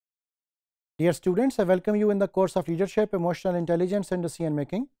Dear students, I welcome you in the course of Leadership, Emotional Intelligence and Decision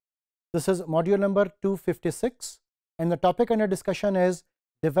Making. This is module number 256 and the topic under discussion is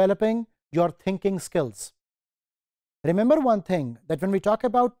developing your thinking skills. Remember one thing, that when we talk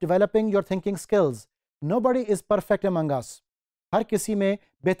about developing your thinking skills, nobody is perfect among us. हर किसी में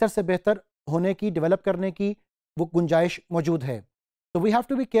बेहतर से बेहतर होने की, develop करने की वो गुंजाइश मौजूद है. So we have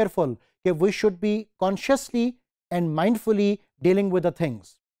to be careful that we should be consciously and mindfully dealing with the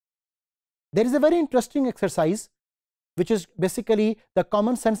things. There is a very interesting exercise which is basically the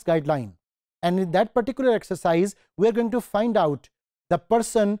common sense guideline, and in that particular exercise we are going to find out the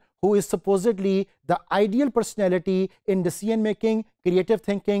person who is supposedly the ideal personality in decision making, creative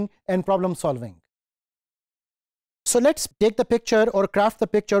thinking and problem solving. So let's take the picture or craft the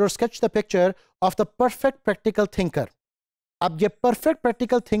picture or sketch the picture of the perfect practical thinker. अब ये perfect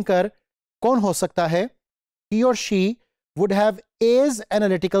practical thinker कौन हो सकता है? He or she would have A's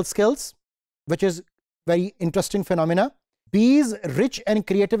analytical skills, which is very interesting phenomena. B's rich and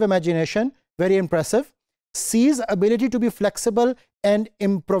creative imagination, very impressive. C's ability to be flexible and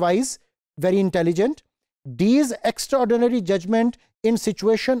improvise, very intelligent. D's extraordinary judgment in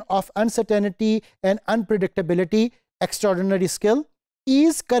situation of uncertainty and unpredictability, extraordinary skill.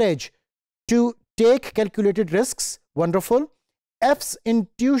 E's courage to take calculated risks, wonderful. F's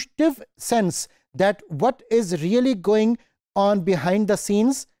intuitive sense that what is really going on behind the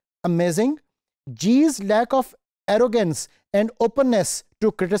scenes, amazing. G's lack of arrogance and openness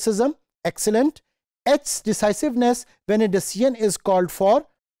to criticism, excellent. H's decisiveness when a decision is called for,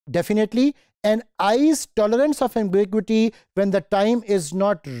 definitely. And I's tolerance of ambiguity when the time is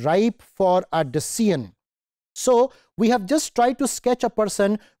not ripe for a decision. So we have just tried to sketch a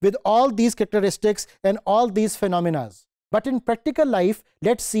person with all these characteristics and all these phenomena. But in practical life,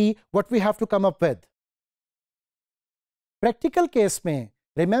 let's see what we have to come up with. Practical case में,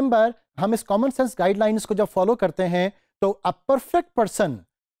 remember, हम इस common sense guidelines को जब follow करते हैं, तो a perfect person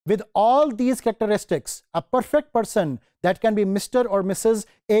with all these characteristics, a perfect person that can be Mr. or Mrs.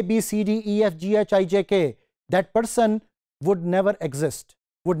 A, B, C, D, E, F, G, H, I, J, K, that person would never exist,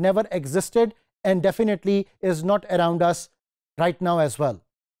 would never existed and definitely is not around us right now as well.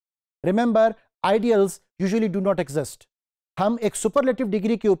 Remember, ideals usually do not exist. हम एक superlative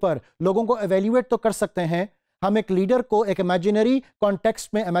degree के ऊपर लोगों को evaluate तो कर सकते हैं, हम एक लीडर को एक इमेजिनरी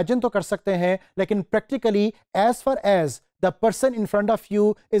कॉन्टेक्स्ट में इमेजिन तो कर सकते हैं, लेकिन practically as far as the person in front of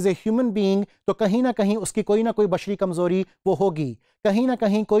you is a human being, तो कहीं ना कहीं उसकी कोई ना कोई बशरी कमजोरी वो होगी, कहीं ना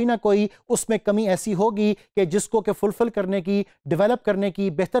कहीं कोई ना कोई उसमें कमी ऐसी होगी कि जिसको के फुलफिल करने की, डेवलप करने की,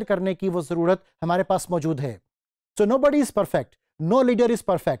 बेहतर करने की वो ज़रूरत हमारे पास मौजूद है. So nobody is perfect, no leader is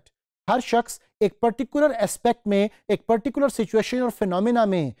perfect. हर शख्स एक पर्टिकुलर एस्पेक्ट में, एक पर्टिकुलर सिचुएशन और फिनोमिना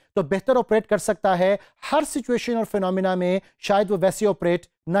में तो बेहतर ऑपरेट कर सकता है, हर सिचुएशन और फिनोमिना में शायद वो वैसे ऑपरेट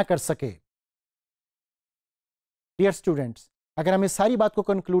ना कर सके. डियर स्टूडेंट्स, अगर हम इस सारी बात को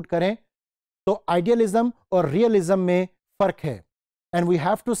कंक्लूड करें तो आइडियलिज्म और रियलिज्म में फर्क है. एंड वी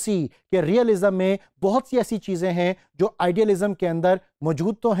हैव टू सी कि रियलिज्म में बहुत सी ऐसी चीज़ें हैं जो आइडियलिज्म के अंदर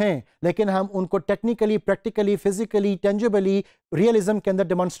मौजूद तो हैं, लेकिन हम उनको technically, practically, physically, tangibly realism के अंदर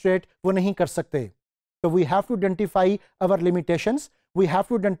डेमोन्स्ट्रेट वो नहीं कर सकते. तो we have to identify our limitations, we have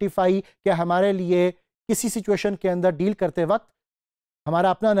to identify कि हमारे लिए किसी सिचुएशन के अंदर डील करते वक्त हमारा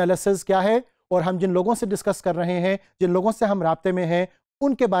अपना एनालिसिस क्या है और हम जिन लोगों से डिस्कस कर रहे हैं, जिन लोगों से हम राब्ते में हैं,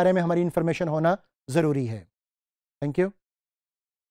 उनके बारे में हमारी इंफॉर्मेशन होना ज़रूरी है. Thank you.